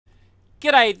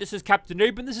G'day, this is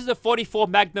Captainoob, and this is a 44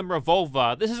 Magnum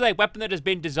Revolver. This is a weapon that has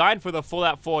been designed for the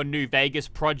Fallout 4 New Vegas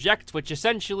project, which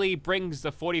essentially brings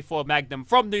the 44 Magnum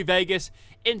from New Vegas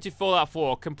into Fallout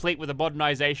 4, complete with a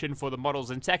modernization for the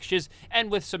models and textures, and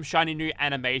with some shiny new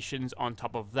animations on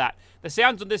top of that. The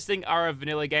sounds on this thing are a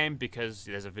vanilla game because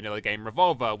there's a vanilla game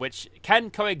revolver, which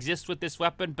can coexist with this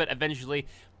weapon, but eventually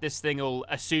this thing will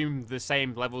assume the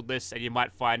same levelness, and you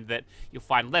might find that you'll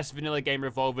find less vanilla game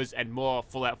revolvers and more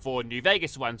Fallout 4 New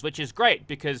Vegas ones, which is great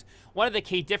because one of the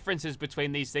key differences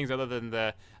between these things, other than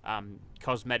the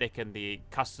cosmetic and the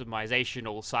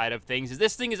customizational side of things, is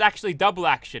this thing is actually double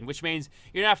action, which means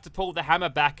you don't have to pull the hammer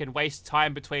back and waste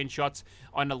time between shots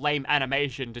on a lame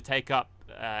animation to take up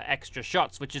extra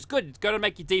shots, which is good. It's going to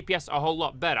make your DPS a whole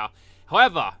lot better.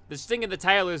 However, the sting in the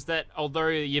tail is that although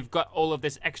you've got all of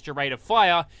this extra rate of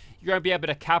fire, you won't be able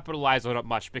to capitalize on it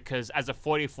much because as a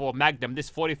 44 Magnum, this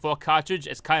 44 cartridge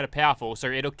is kind of powerful, so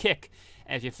it'll kick.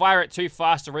 And if you fire it too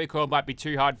fast, the recoil might be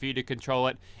too hard for you to control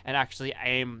it and actually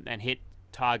aim and hit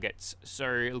targets.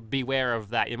 So beware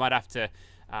of that. You might have to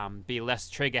be less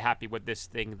trigger happy with this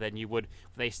thing than you would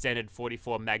with a standard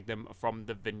 44 Magnum from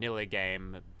the vanilla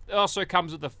game. It also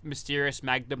comes with a mysterious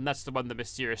Magnum. That's the one the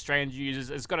Mysterious Stranger uses.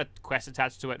 It's got a quest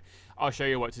attached to it. I'll show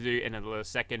you what to do in a little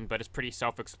second, but it's pretty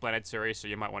self-explanatory, so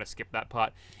you might want to skip that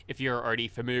part if you're already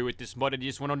familiar with this mod and you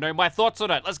just want to know my thoughts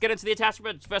on it. Let's get into the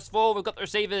attachments. First of all, we've got the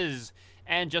receivers.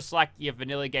 And just like your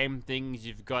vanilla game things,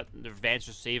 you've got the advanced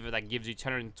receiver that gives you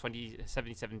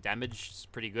 277 damage. It's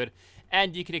pretty good.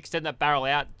 And you can extend that barrel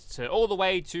out to all the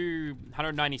way to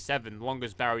 197, the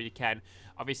longest barrel you can.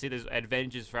 Obviously, there's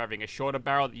advantages for having a shorter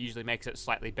barrel that usually makes it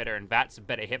slightly better in VATS,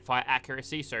 better hipfire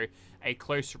accuracy. So a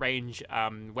close range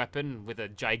weapon with a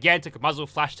gigantic muzzle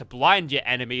flash to blind your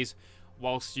enemies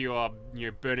whilst you're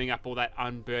burning up all that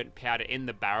unburnt powder in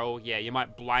the barrel. Yeah, you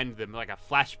might blind them like a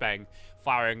flashbang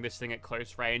firing this thing at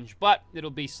close range, but it'll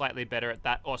be slightly better at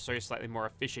that, also slightly more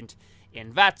efficient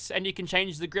in VATS. And you can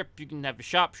change the grip. You can have a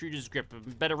sharpshooter's grip,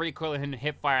 better recoil and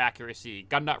hipfire accuracy.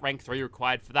 Gun nut rank 3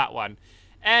 required for that one.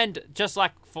 And just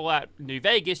like Fallout New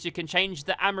Vegas, you can change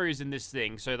the ammos in this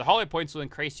thing. So the hollow points will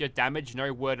increase your damage.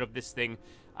 No word of this thing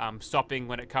stopping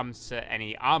when it comes to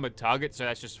any armored target. So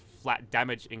that's just flat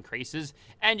damage increases.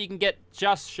 And you can get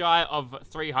just shy of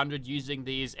 300 using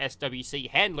these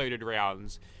SWC hand-loaded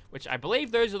rounds, which I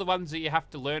believe those are the ones that you have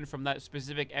to learn from that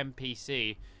specific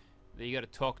NPC that you got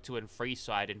to talk to in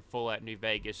Freeside in Fallout New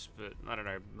Vegas. But I don't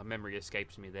know, my memory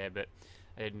escapes me there, but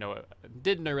I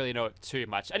didn't really know it too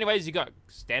much. Anyways, you got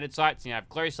standard sights, you have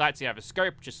glow sights, you have a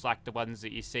scope, just like the ones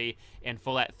that you see in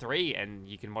Fallout 3, and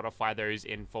you can modify those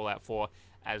in Fallout 4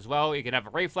 as well. You can have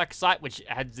a reflex sight, which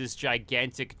adds this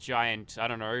giant, I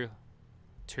don't know,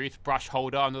 toothbrush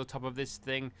holder on the top of this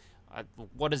thing.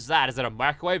 What is that? Is it a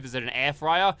microwave? Is it an air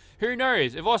fryer? Who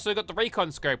knows? We've also got the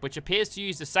recon scope, which appears to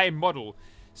use the same model.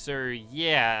 So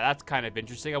yeah, that's kind of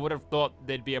interesting. I would have thought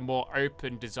there'd be a more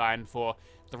open design for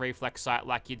the reflex sight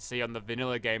like you'd see on the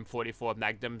vanilla game 44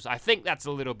 Magnums. I think that's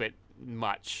a little bit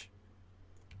much.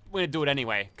 We're going to do it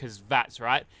anyway, because VATS,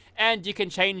 right? And you can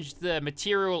change the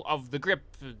material of the grip.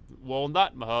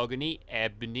 Walnut, mahogany,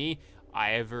 ebony,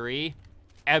 ivory,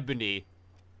 ebony.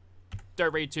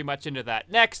 Don't read too much into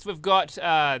that. Next, we've got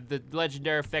the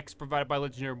legendary effects provided by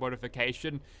Legendary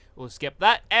Modification. We'll skip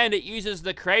that. And it uses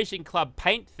the Creation Club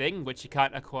paint thing, which you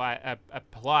can't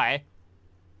apply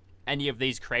any of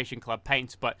these Creation Club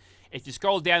paints. But if you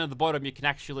scroll down to the bottom, you can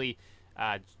actually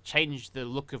change the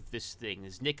look of this thing.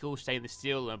 There's nickel, stainless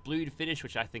steel, and a blue finish,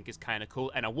 which I think is kind of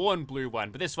cool, and a worn blue one.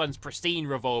 But this one's pristine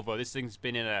revolver. This thing's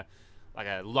been in a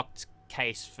locked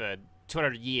case for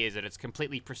 200 years, and it's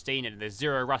completely pristine, and there's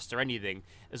zero rust or anything.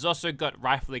 There's also got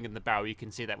rifling in the barrel. You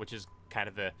can see that, which is kind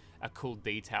of a cool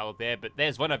detail there. But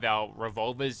there's one of our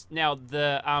revolvers. Now,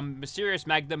 the Mysterious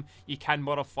Magnum, you can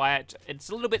modify it. It's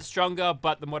a little bit stronger,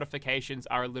 but the modifications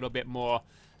are a little bit more,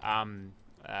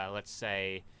 let's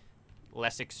say,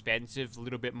 less expensive, a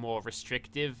little bit more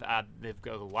restrictive. They've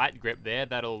got a light grip there.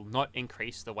 That'll not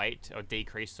increase the weight or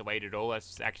decrease the weight at all.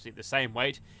 That's actually the same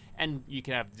weight. And you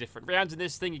can have different rounds in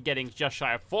this thing. You're getting just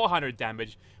shy of 400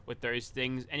 damage with those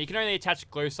things. And you can only attach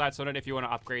glow sights on it if you want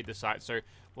to upgrade the sight. So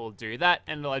we'll do that.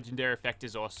 And the legendary effect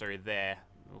is also there.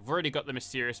 We've already got the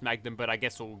Mysterious Magnum, but I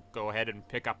guess we'll go ahead and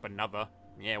pick up another.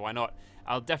 Yeah, why not?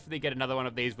 I'll definitely get another one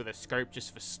of these with a scope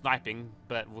just for sniping,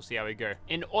 but we'll see how we go.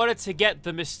 In order to get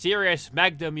the Mysterious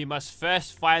Magnum, you must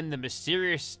first find the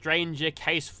Mysterious Stranger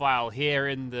case file here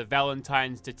in the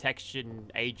Valentine's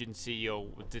Detection Agency, or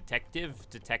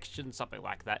detection, something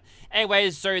like that.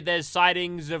 Anyways, so there's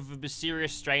sightings of a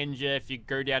Mysterious Stranger if you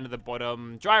go down to the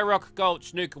bottom. Dry Rock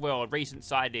Gulch, Nuka World, recent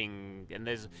sighting, and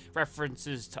there's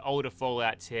references to older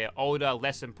Fallouts here. Older,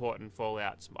 less important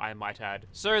Fallouts, I might add.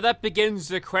 So that begins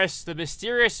the quest. The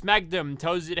Mysterious Magnum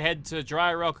tells you to head to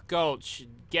Dry Rock Gulch.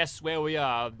 Guess where we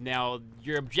are. Now,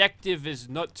 your objective is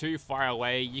not too far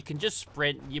away. You can just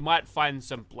sprint. You might find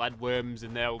some bloodworms,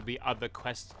 and there will be other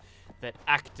quests that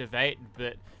activate,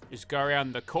 but just go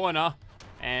around the corner,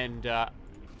 and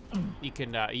you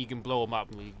can blow them up.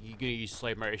 You're gonna use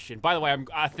slow motion. By the way,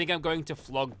 I think I'm going to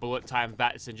flog bullet time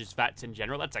VATs and just VATs in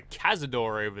general. That's a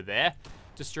Cazador over there.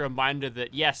 Just a reminder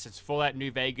that, yes, it's Fallout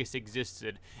New Vegas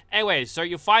existed. Anyways, so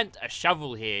you'll find a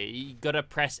shovel here. You gotta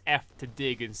press F to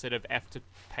dig instead of F to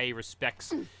pay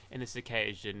respects in this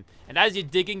occasion. And as you're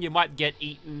digging, you might get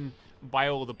eaten by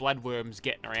all the bloodworms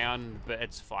getting around, but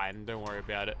it's fine. Don't worry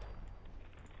about it.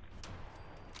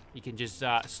 You can just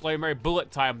slow-mo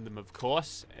bullet time them, of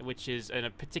course, which is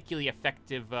a particularly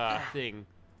effective thing.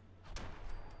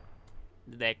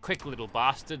 They're quick little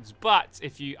bastards, but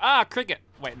if you... cricket!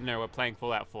 Wait, no, we're playing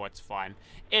Fallout 4. It's fine.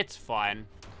 It's fine.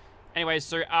 Anyways,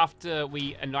 so after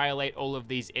we annihilate all of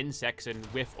these insects and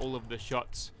whiff all of the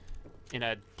shots in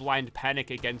a blind panic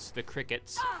against the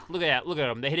crickets... Look at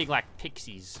them. They're hitting like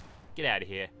pixies. Get out of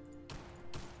here.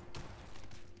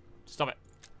 Stop it.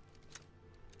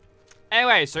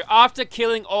 Anyway, so after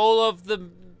killing all of the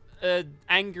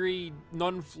angry,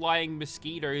 non-flying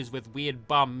mosquitoes with weird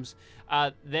bums,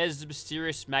 there's the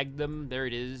Mysterious Magnum. There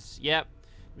it is. Yep.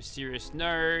 Mysterious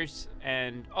nose.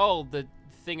 And, oh, the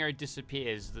thingo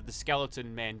disappears. The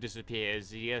skeleton man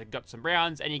disappears. You got some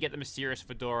rounds, and you get the Mysterious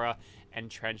Fedora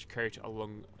and trench coat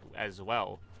along as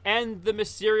well. And the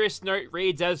mysterious note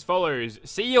reads as follows.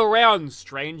 See you around,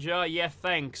 stranger. Yeah,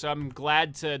 thanks. I'm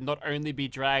glad to not only be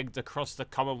dragged across the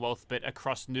Commonwealth, but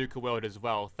across Nuka World as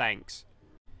well. Thanks.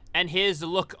 And here's a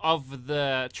look of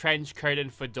the trench coat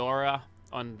and fedora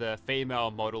on the female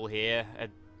model here.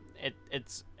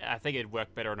 I think it'd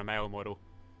work better on a male model.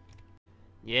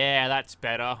 Yeah, that's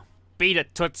better. Beat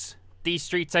it, toots. These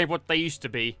streets ain't what they used to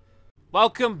be.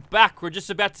 Welcome back. We're just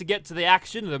about to get to the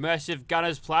action. The Immersive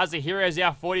Gunners Plaza. Here is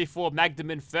our 44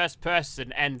 Magnum in first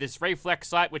person, and this reflex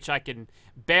sight, which I can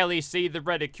barely see the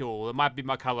reticule. It might be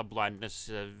my color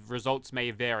blindness. Results may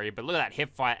vary, but look at that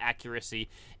hipfire accuracy.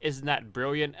 Isn't that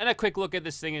brilliant? And a quick look at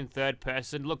this thing in third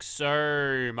person. Looks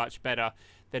so much better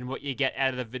than what you get out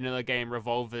of the vanilla game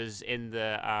revolvers in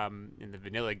the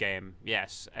vanilla game,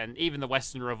 yes. And even the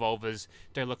Wesson revolvers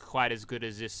don't look quite as good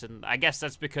as this, and I guess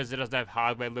that's because it doesn't have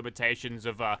hardware limitations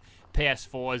of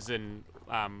PS4s and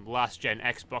last-gen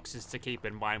Xboxes to keep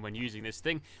in mind when using this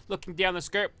thing. Looking down the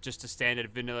scope, just a standard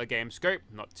vanilla game scope,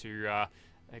 not too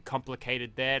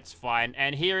complicated there, it's fine.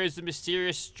 And here is the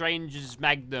Mysterious Stranger's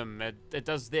Magnum. It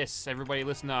does this. Everybody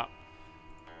listen up.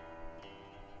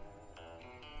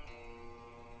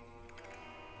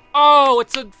 Oh,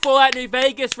 it's a Fallout New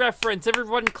Vegas reference.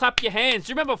 Everyone clap your hands. Do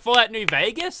you remember Fallout New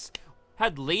Vegas?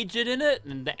 Had Legion in it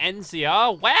and the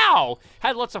NCR. Wow.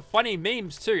 Had lots of funny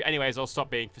memes too. Anyways, I'll stop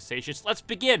being facetious. Let's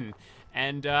begin.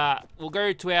 And we'll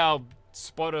go to our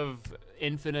spot of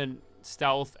infinite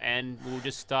stealth and we'll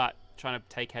just start trying to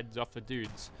take heads off of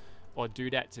dudes. Or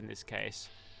dudettes in this case.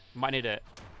 Might need a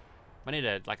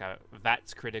like a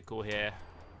VATS critical here.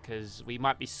 Because we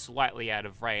might be slightly out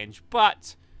of range.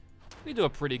 But we do a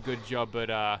pretty good job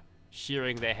at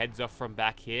shearing their heads off from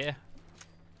back here.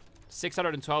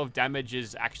 612 damage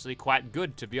is actually quite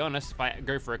good, to be honest. If I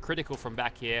go for a critical from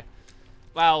back here,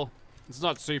 well, it's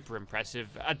not super impressive.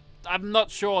 I'm not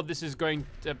sure this is going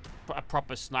to a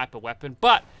proper sniper weapon,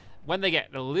 but when they get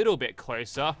a little bit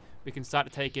closer, we can start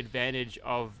to take advantage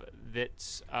of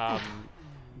its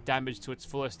damage to its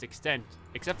fullest extent.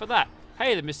 Except for that.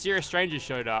 Hey, the Mysterious Stranger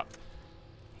showed up.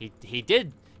 He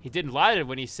didn't lie to it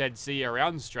when he said, see you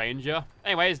around, stranger.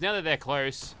 Anyways, now that they're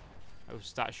close, I'll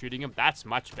start shooting them. That's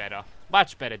much better.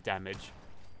 Much better damage.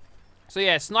 So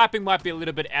yeah, sniping might be a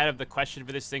little bit out of the question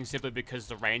for this thing simply because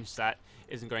the range stat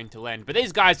isn't going to lend. But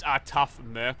these guys are tough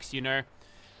mercs, you know.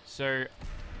 So,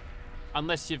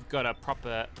 unless you've got a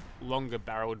proper longer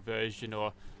barreled version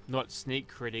or not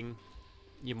sneak critting,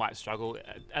 you might struggle,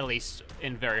 at least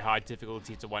in very high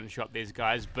difficulty, to one-shot these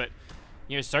guys. But,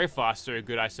 you know, so far so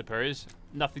good, I suppose.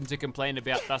 Nothing to complain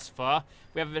about thus far.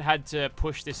 We haven't had to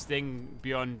push this thing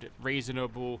beyond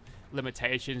reasonable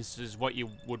limitations as what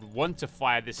you would want to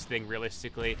fire this thing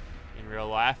realistically in real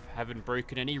life. Haven't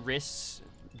broken any wrists.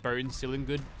 Bones still in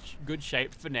good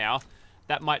shape for now.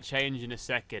 That might change in a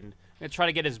second. I'm gonna try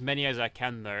to get as many as I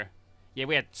can though. Yeah,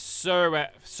 we are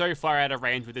so far out of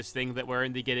range with this thing that we're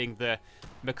only getting the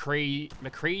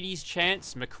McCready's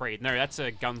chance. McCreed. No, that's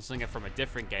a gunslinger from a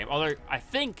different game. Although I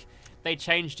think they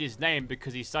changed his name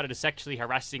because he started sexually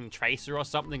harassing Tracer or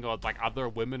something, or like other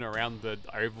women around the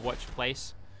Overwatch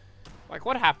place. Like,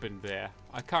 what happened there?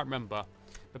 I can't remember.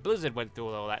 But Blizzard went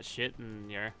through all that shit,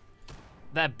 and you know,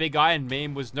 that big iron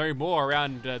meme was no more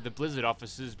around the Blizzard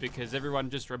offices because everyone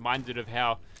just reminded of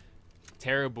how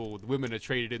terrible the women are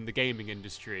treated in the gaming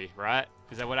industry, right?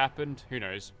 Is that what happened? Who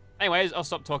knows? Anyways, I'll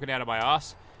stop talking out of my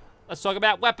ass. Let's talk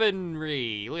about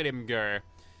weaponry. Let him go.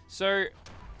 So,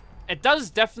 it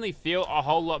does definitely feel a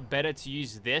whole lot better to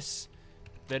use this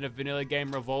than a vanilla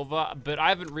game revolver, but I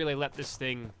haven't really let this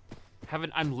thing,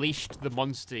 haven't unleashed the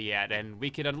monster yet, and we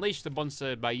can unleash the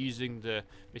monster by using the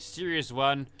mysterious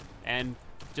one and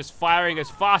just firing as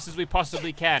fast as we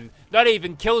possibly can. Not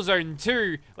even Killzone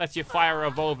 2 lets you fire a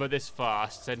revolver this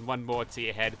fast. And one more to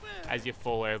your head as you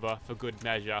fall over for good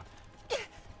measure.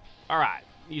 Alright,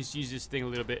 use this thing a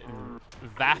little bit in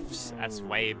VAFs. That's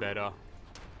way better.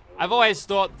 I've always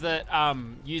thought that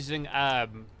using a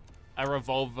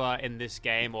revolver in this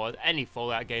game, or any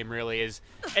Fallout game really, is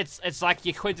it's like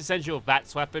your quintessential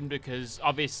VATS weapon, because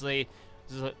obviously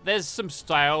there's some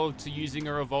style to using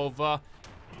a revolver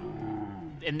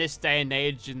in this day and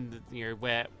age, and you know,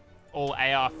 where all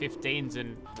AR-15s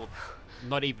and, well,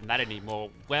 not even that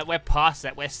anymore. We're past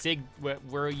that.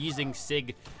 We're using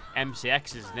SIG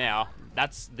MCXs now.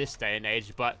 That's this day and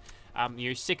age. But you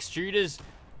know, 6 shooters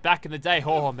back in the day.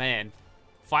 Oh man,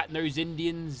 fighting those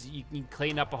Indians, you can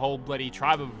clean up a whole bloody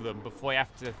tribe of them before you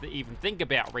have to even think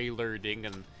about reloading.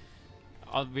 And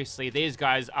obviously, these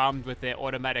guys armed with their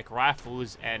automatic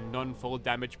rifles and non-fall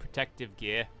damage protective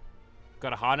gear.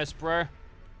 Got a harness, bro?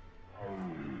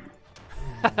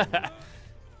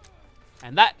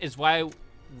 And that is why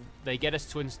they get us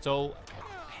to install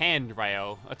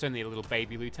handrail. That's only a little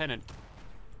baby lieutenant.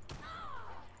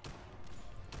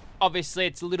 Obviously,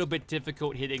 it's a little bit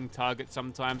difficult hitting targets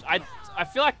sometimes. I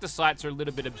feel like the sights are a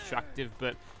little bit obstructive,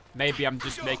 but maybe I'm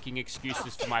just making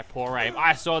excuses for my poor aim.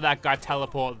 I saw that guy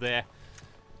teleport there.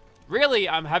 Really,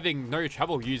 I'm having no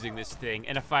trouble using this thing,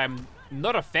 and if I'm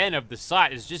not a fan of the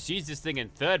sight, is just use this thing in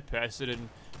third person and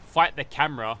fight the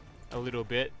camera a little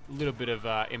bit. A little bit of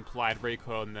implied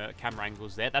recoil on the camera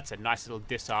angles there. That's a nice little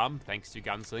disarm, thanks to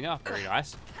Gunslinger. Very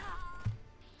nice.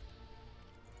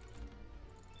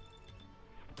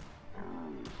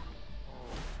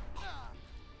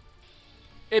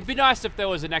 It'd be nice if there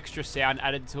was an extra sound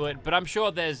added to it, but I'm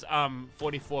sure there's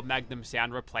 44 Magnum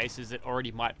sound replacers that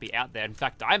already might be out there. In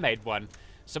fact, I made one.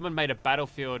 Someone made a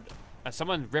Battlefield,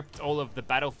 someone ripped all of the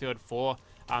Battlefield 4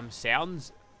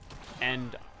 sounds,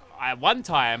 and one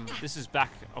time, this is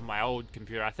back on my old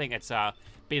computer, I think it's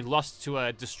been lost to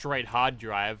a destroyed hard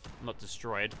drive. Not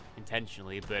destroyed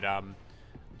intentionally, but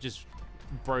just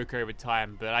broke over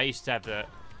time. But I used to have the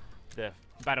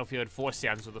Battlefield 4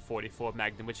 sounds with the 44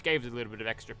 Magnum, which gave it a little bit of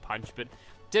extra punch, but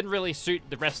didn't really suit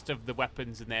the rest of the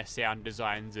weapons and their sound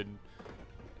designs and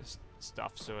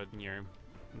stuff. So, you know,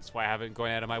 that's why I haven't gone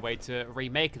out of my way to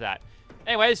remake that.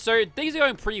 Anyways, so things are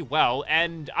going pretty well,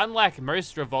 and unlike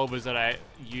most revolvers that I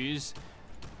use,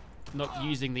 not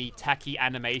using the tacky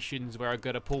animations where I've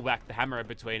got to pull back the hammer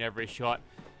between every shot,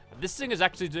 this thing is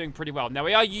actually doing pretty well. Now,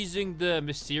 we are using the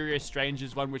Mysterious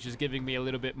Strangers one, which is giving me a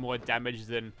little bit more damage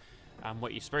than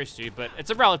what you're supposed to, but it's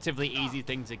a relatively easy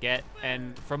thing to get,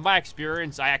 and from my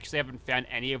experience, I actually haven't found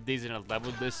any of these in a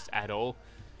leveled list at all.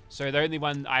 So the only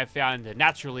one I've found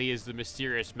naturally is the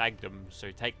Mysterious Magnum, so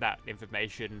take that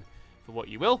information for what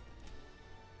you will.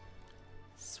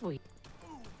 Sweet.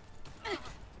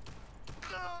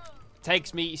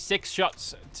 Takes me 6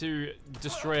 shots to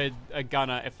destroy a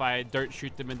gunner if I don't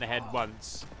shoot them in the head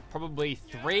once. Probably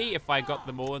 3 if I got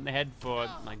them all in the head for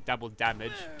like double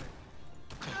damage.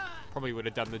 Probably would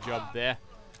have done the job there.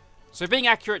 So being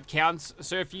accurate counts.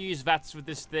 So if you use VATS with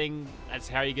this thing, that's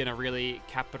how you're going to really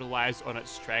capitalize on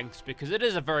its strengths, because it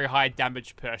is a very high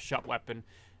damage per shot weapon.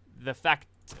 The fact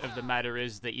of the matter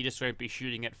is that you just won't be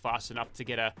shooting it fast enough to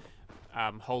get a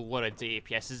whole lot of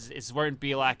DPS. It won't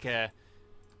be like a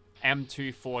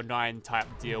M249 type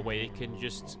deal where you can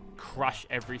just crush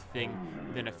everything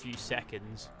within a few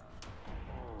seconds.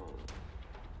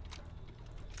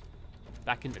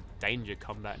 Back into danger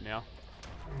combat now.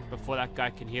 Before that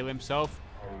guy can heal himself.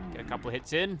 Get a couple of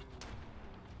hits in.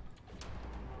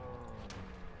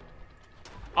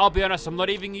 I'll be honest, I'm not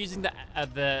even using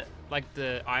the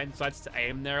iron sights to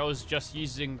aim there. I was just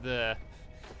using the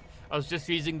I was just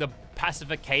using the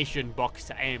pacification box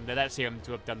to aim. Now that seemed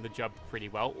to have done the job pretty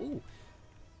well. Ooh,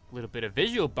 a little bit of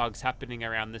visual bugs happening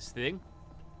around this thing.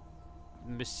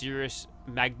 Mysterious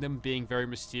Magnum being very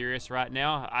mysterious right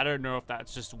now. I don't know if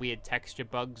that's just weird texture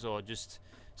bugs or just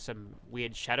some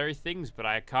weird shadow things, but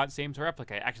I can't seem to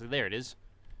replicate. Actually, there it is.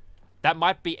 That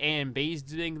might be AMBs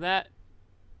doing that.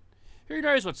 Who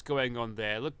knows what's going on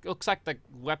there? Looks like the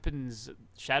weapon's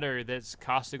shadow that's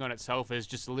casting on itself is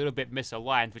just a little bit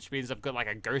misaligned, which means I've got like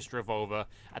a ghost revolver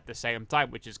at the same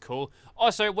time, which is cool.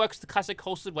 Also, it works the classic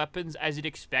holstered weapons as you'd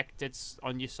expect. It's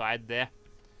on your side there.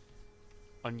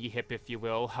 On your hip, if you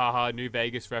will. Haha, New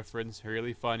Vegas reference.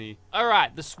 Really funny.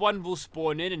 Alright, the Swan will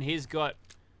spawn in, and he's got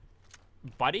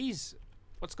buddies?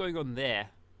 What's going on there?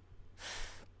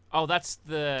 Oh, that's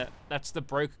the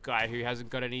broke guy who hasn't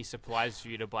got any supplies for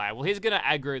you to buy. Well, he's going to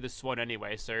aggro the Swan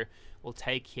anyway, so we'll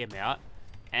take him out.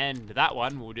 And that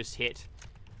one will just hit.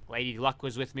 Lady Luck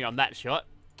was with me on that shot.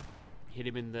 Hit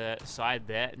him in the side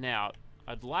there. Now,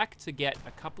 I'd like to get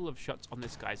a couple of shots on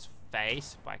this guy's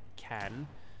face, if I can.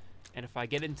 And if I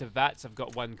get into VATS, I've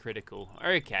got one critical.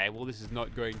 Okay, well, this is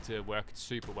not going to work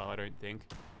super well, I don't think.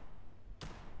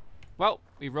 Well,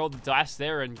 we rolled the dice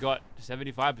there and got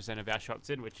 75% of our shots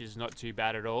in, which is not too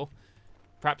bad at all.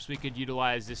 Perhaps we could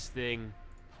utilize this thing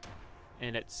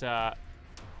in its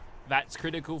VATS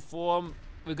critical form.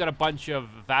 We've got a bunch of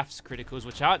VAFS criticals,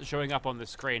 which aren't showing up on the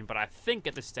screen, but I think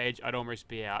at this stage I'd almost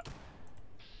be out.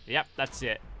 Yep, that's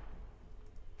it.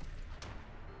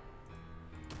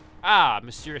 Ah,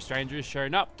 Mysterious Stranger has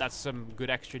shown up. That's some good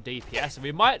extra DPS. And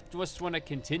we might just want to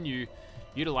continue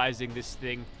utilizing this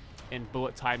thing in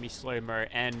bullet timey slow-mo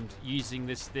and using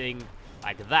this thing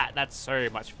like that. That's so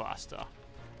much faster.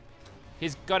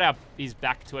 He's got his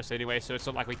back to us anyway, so it's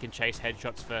not like we can chase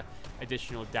headshots for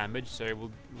additional damage, so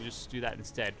we'll just do that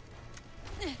instead.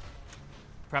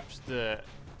 Perhaps the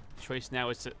choice now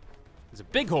is to... There's a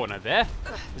bighorner there.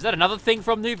 Is that another thing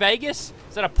from New Vegas?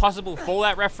 Is that a possible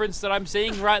Fallout reference that I'm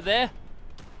seeing right there?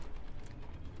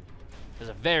 There's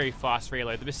a very fast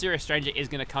reload. The Mysterious Stranger is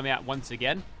going to come out once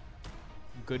again.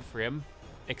 Good for him,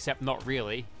 except not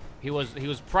really. He was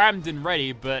primed and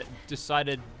ready, but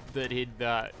decided that he'd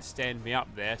stand me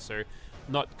up there, so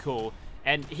not cool.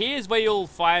 And here's where you'll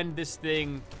find this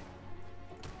thing.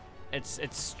 Its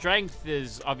strength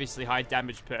is obviously high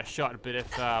damage per shot, but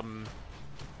if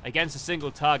against a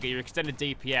single target, your extended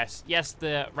DPS, yes,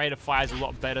 the rate of fire is a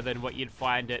lot better than what you'd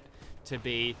find it to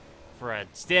be for a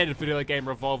standard vanilla game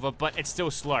revolver, but it's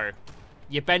still slow.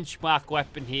 Your benchmark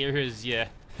weapon here is your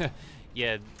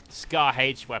your Scar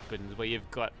H weapons, where you've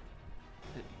got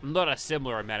not a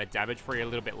similar amount of damage, probably a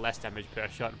little bit less damage per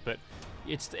shot, but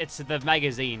it's the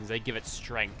magazines, they give it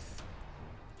strength.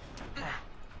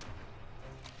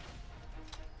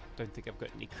 Don't think I've got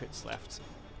any crits left.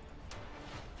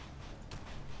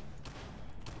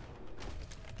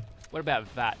 What about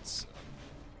VATS?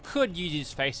 Could use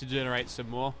his face to generate some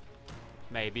more.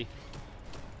 Maybe.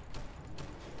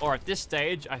 Or at this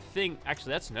stage, I think...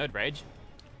 Actually, that's Nerd Rage.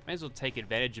 May as well take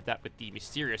advantage of that with the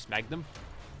Mysterious Magnum.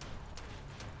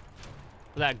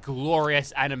 That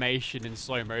glorious animation in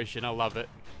slow motion. I love it.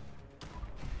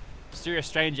 Mysterious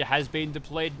Stranger has been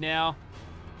deployed now.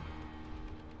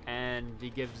 And he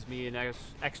gives me an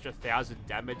extra 1,000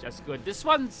 damage. That's good. This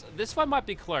one might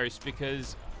be close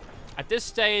because... At this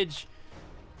stage,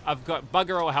 I've got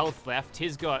bugger all health left.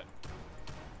 He's got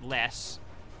less.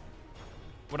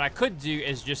 What I could do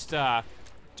is just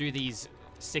do these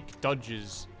sick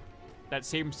dodges. That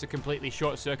seems to completely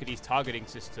short-circuit his targeting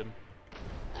system.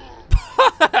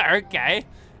 Okay.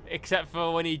 Except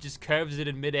for when he just curves it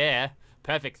in midair.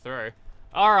 Perfect throw.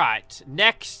 Alright,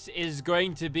 next is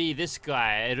going to be this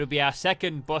guy. It'll be our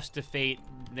second boss defeat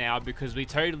now because we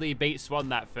totally beat Swan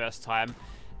that first time.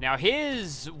 Now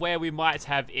here's where we might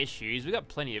have issues. We've got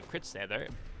plenty of crits there though.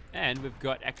 And we've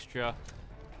got extra,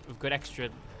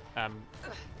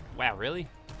 wow, really?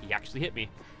 He actually hit me.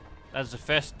 That was the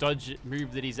first dodge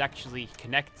move that he's actually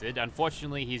connected.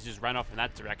 Unfortunately, he's just run off in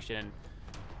that direction.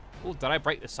 Oh, did I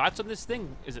break the sights on this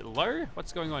thing? Is it low?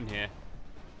 What's going on here?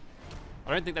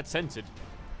 I don't think that's centered.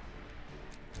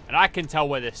 And I can tell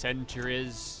where the center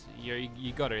is.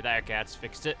 You got it. Okay, that's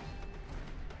fixed it.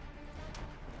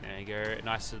 There you go.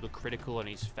 Nice little critical on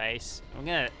his face. I'm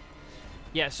gonna...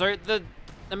 Yeah, so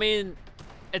I mean,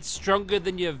 it's stronger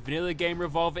than your vanilla game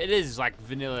revolver. It is like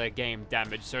vanilla game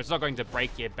damage, so it's not going to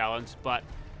break your balance, but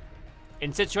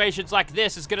in situations like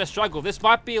this, it's gonna struggle. This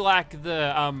might be like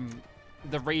the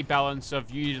rebalance of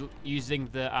using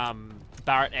the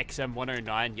Barrett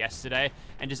XM109 yesterday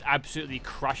and just absolutely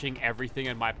crushing everything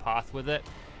in my path with it.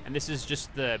 And this is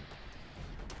just the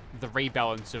the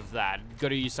rebalance of that. Got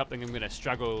to use something I'm going to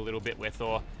struggle a little bit with,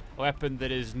 or a weapon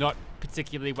that is not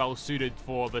particularly well suited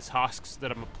for the tasks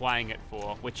that I'm applying it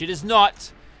for, which it is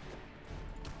not.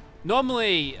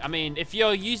 Normally, I mean, if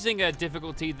you're using a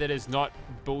difficulty that is not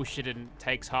bullshit and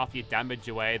takes half your damage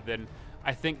away, then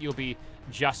I think you'll be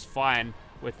just fine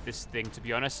with this thing, to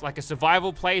be honest. Like a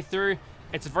survival playthrough,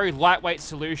 it's a very lightweight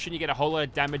solution. You get a whole lot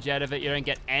of damage out of it. You don't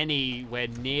get anywhere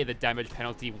near the damage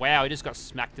penalty. Wow, he just got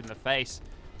smacked in the face.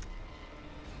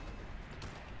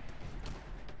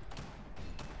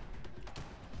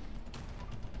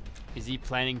 Is he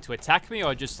planning to attack me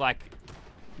or just like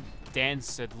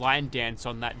dance, line dance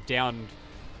on that downed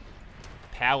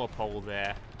power pole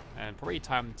there? And probably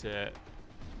time to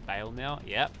bail now.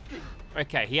 Yep.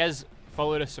 Okay, he has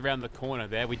followed us around the corner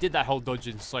there. We did that whole dodge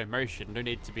in slow motion. No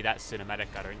need to be that cinematic,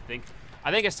 I don't think.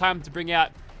 I think it's time to bring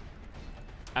out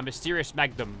a mysterious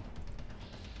Magnum.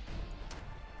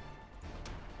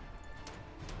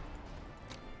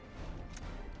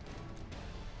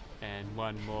 And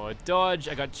one more dodge.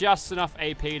 I got just enough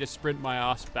AP to sprint my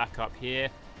ass back up here.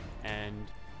 And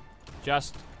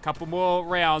just a couple more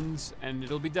rounds and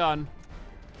it'll be done.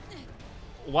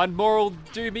 One more will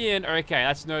do me in. Okay,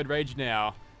 that's Node Rage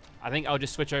now. I think I'll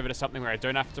just switch over to something where I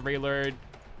don't have to reload.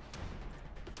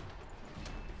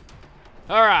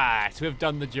 Alright, we've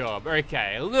done the job.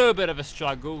 Okay, a little bit of a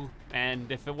struggle.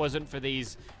 And if it wasn't for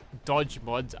these dodge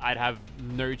mods, I'd have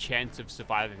no chance of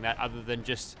surviving that other than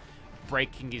just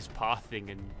breaking his pathing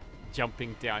and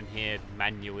jumping down here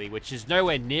manually, which is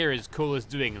nowhere near as cool as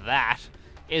doing that,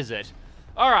 is it?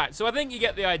 Alright, so I think you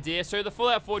get the idea. So the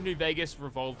Fallout 4 New Vegas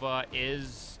Revolver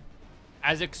is,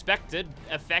 as expected,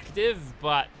 effective,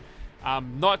 but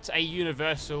not a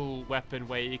universal weapon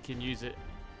where you can use it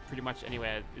pretty much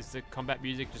anywhere. Is the combat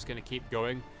music just going to keep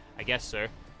going? I guess so.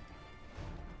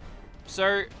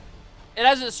 So it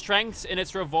has its strengths in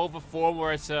its revolver form,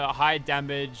 where it's a high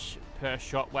damage per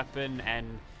shot weapon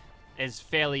and is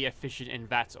fairly efficient in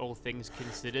VATS, all things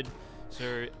considered.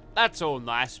 So that's all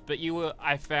nice, but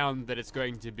I found that it's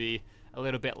going to be a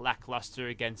little bit lackluster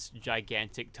against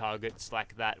gigantic targets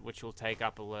like that, which will take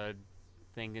up a load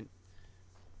thing. And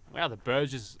wow, the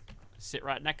birds just sit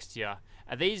right next to you.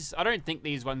 Are these? I don't think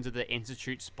these ones are the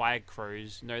Institute Spy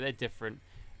Crows. No, they're different.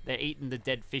 They're eating the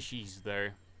dead fishies though,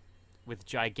 with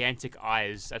gigantic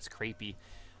eyes. That's creepy.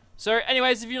 So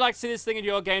anyways, if you'd like to see this thing in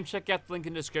your game, check out the link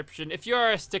in the description. If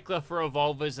you're a stickler for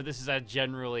revolvers, this is a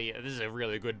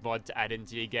really good mod to add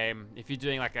into your game. If you're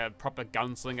doing like a proper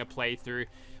gunslinger playthrough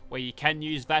where you can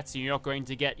use VATS and you're not going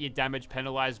to get your damage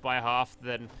penalized by half,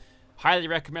 then highly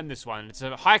recommend this one. It's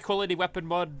a high quality weapon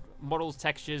mod, models,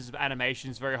 textures,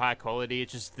 animations, very high quality.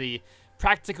 It's just the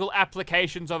practical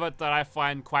applications of it that I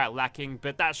find quite lacking,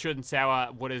 but that shouldn't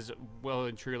sour what is well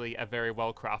and truly a very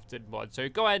well crafted mod. So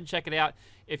go ahead and check it out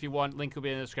if you want. Link will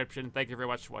be in the description. Thank you very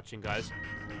much for watching, guys.